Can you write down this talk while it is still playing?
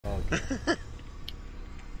Oh.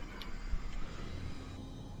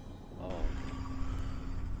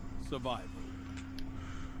 Survival.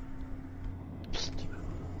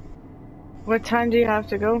 What time do you have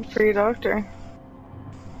to go for your doctor?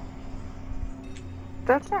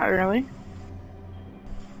 That's not early.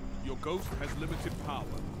 Your ghost has limited power.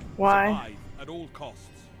 Why? Survive at all costs.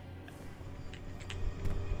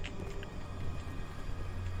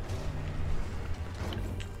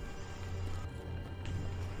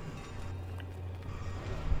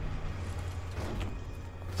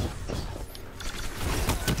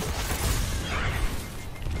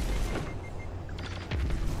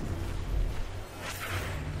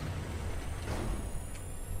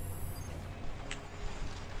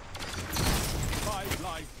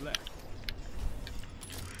 Left.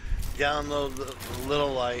 Download the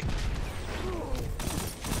little light.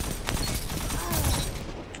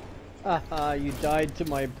 Haha, you died to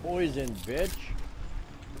my poison, bitch.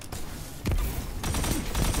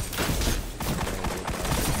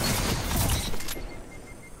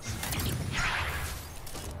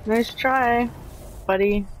 Nice try,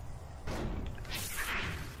 buddy.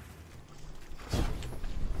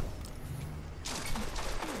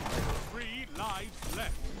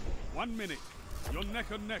 1 minute. You're neck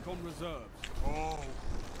and neck on reserves. Oh,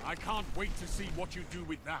 I can't wait to see what you do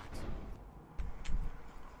with that.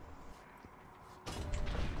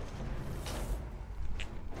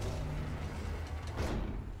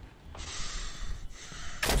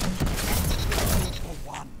 For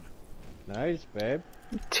one. Nice, babe.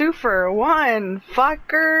 2 for 1,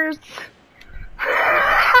 fuckers.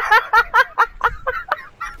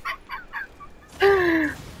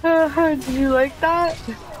 Did you like that?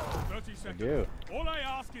 30 seconds. I do. All I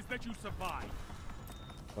ask is that you survive.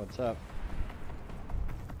 What's up?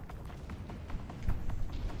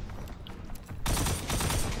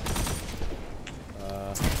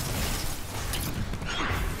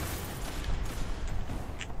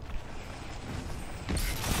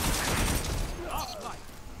 Last life.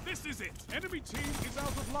 This is it. Enemy team is out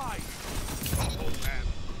of life. Oh man.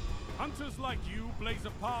 Hunters like you blaze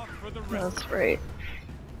a path for the rest. That's right.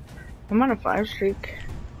 I'm on a 5 streak.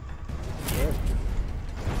 Good.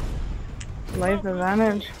 Life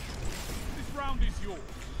advantage. This round is yours.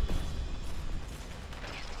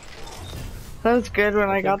 That was good when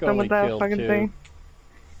I got them with that fucking thing.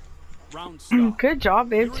 Round start. Good job,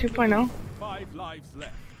 babe. 2.0. 5 lives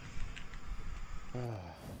left.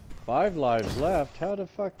 5 lives left? How the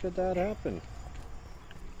fuck did that happen?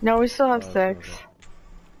 No, we still have Oh, 6. okay.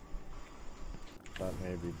 Thought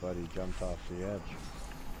maybe Buddy jumped off the edge.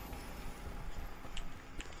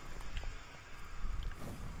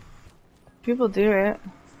 People do it.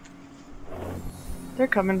 They're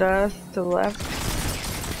coming to us, to the left.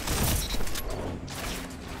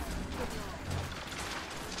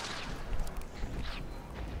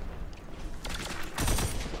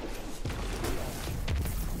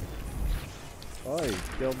 Oh, you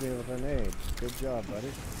killed me with an aid. Good job,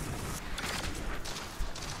 buddy.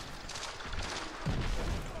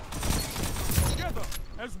 Together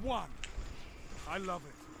as one. I love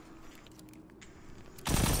it.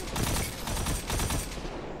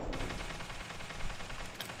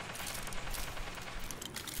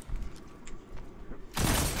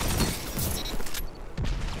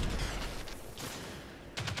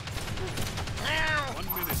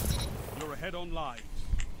 Head on lives.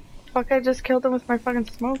 Fuck, I just killed him with my fucking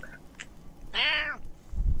smoke. Meow.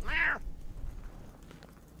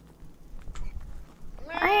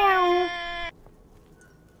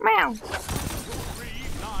 Meow. 3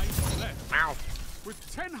 lives left. Ow.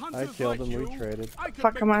 With 10 hunters I killed like him, you, we traded.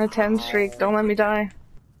 Fuck, I'm on a 10 streak. Don't let me die.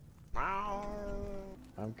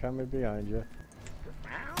 I'm coming behind you.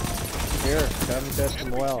 Here, come get some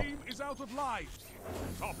well. Team is out of lives.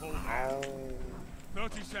 Topple.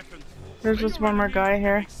 30 seconds. There's just one more guy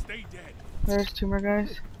here. Stay dead. There's 2 more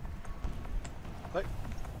guys. What?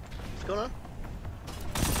 What's going on?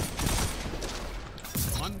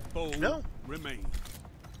 One foe No. remains.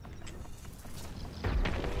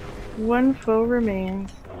 1 foe remains.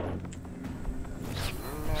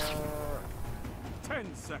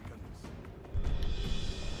 10 seconds.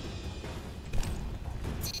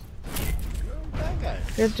 Bad guy.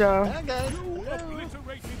 Good job. Bad guy. You No.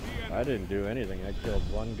 obliterated the enemy. I didn't do anything. I killed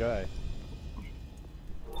one guy.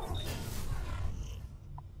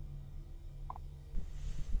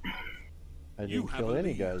 I You didn't have kill a any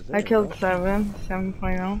lead. guys. I There, killed bro.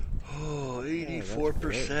 7.0. Oh,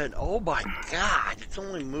 84%. Oh my god. It's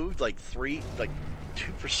only moved like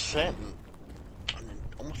 2%. In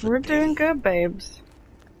almost a We're day. doing good, babes.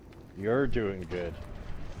 You're doing good.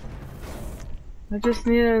 I just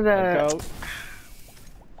needed Look a... out.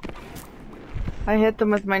 I hit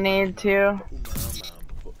them with my nade too.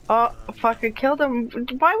 Oh, fuck, I killed him.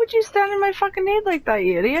 Why would you stand in my fucking nade like that,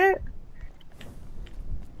 you idiot?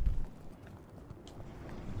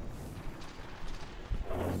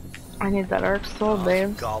 I need that arc soul,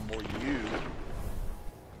 babe. Gobble you.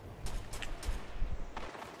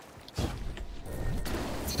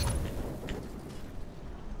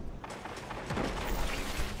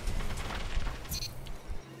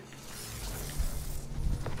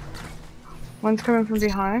 One's coming from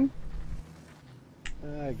behind.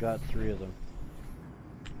 I got 3 of them.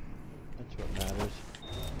 That's what matters.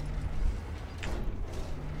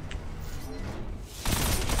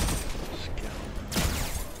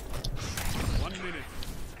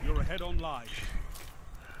 You're ahead on live.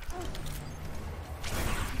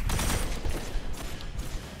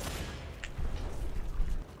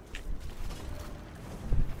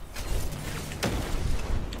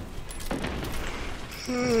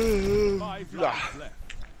 Five lives left.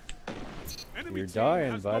 Enemy You're team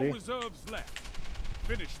dying, has buddy. no reserves left.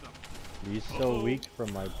 Finish them. He's so weak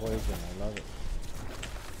from my poison. I love it.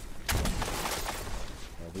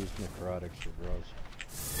 Oh, these necrotics are gross.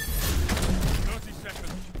 30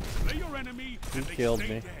 seconds. Slay your enemy and they killed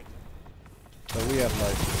stay me. dead. So we have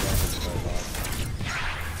life advantage by lot.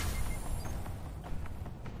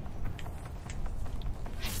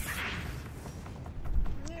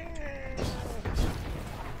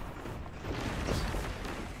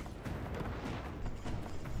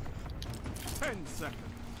 10 seconds.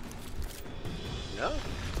 No.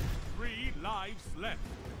 3 lives left.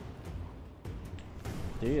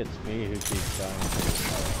 See, it's me who keeps dying.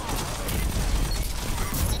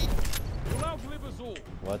 You'll outlive us all.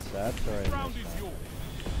 What's that? Sorry. This round is yours.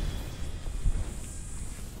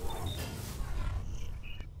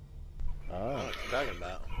 I don't know what you're talking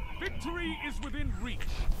about. Victory is within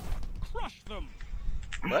reach. Crush them.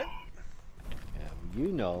 What? Yeah,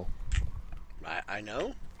 you know. I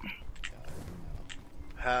know?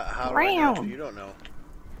 Yeah, How do I know? You don't know.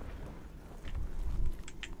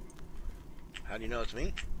 How do you know it's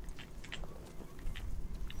me?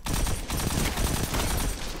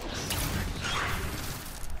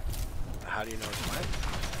 How do you know it's mine?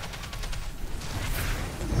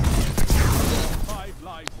 5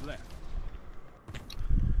 lives left.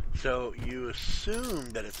 So you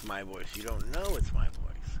assume that it's my voice. You don't know it's my voice.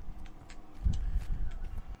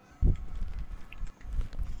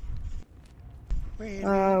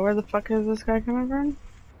 Where the fuck is this guy coming from?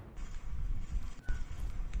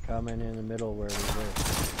 coming in the middle where we were.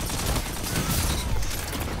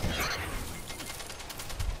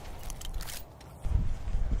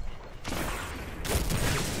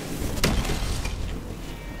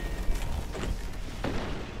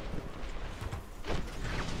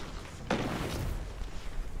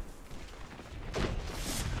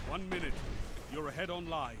 You're ahead on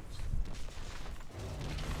lives.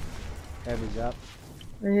 Heavy's up.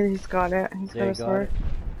 He's got it. He's got a sword.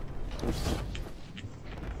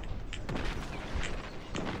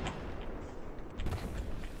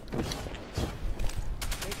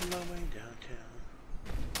 Making my way downtown.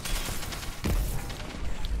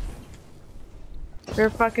 They're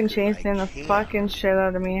fucking chasing the fucking shit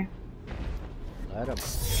out of me. Let him.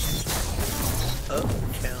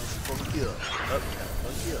 Uptown, fuck you up. Uptown,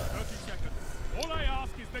 fuck you up. 30 seconds. All I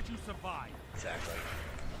ask is that you survive. Exactly.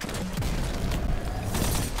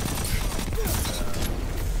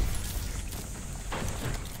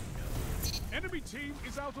 Enemy team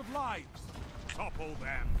is out of lives. Topple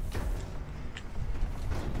them.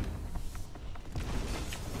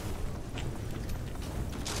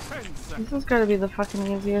 This has got to be the fucking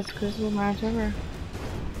easiest crucible match ever.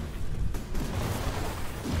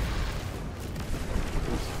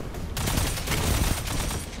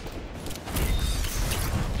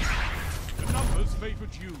 The numbers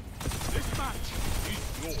favored you. This match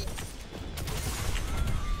is yours.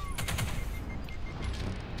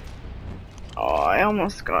 Oh, I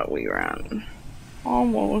almost got we ran.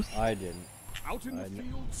 Almost. I didn't. Out in the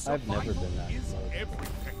field, I've never been that is close.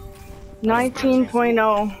 everything.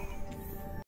 19.0.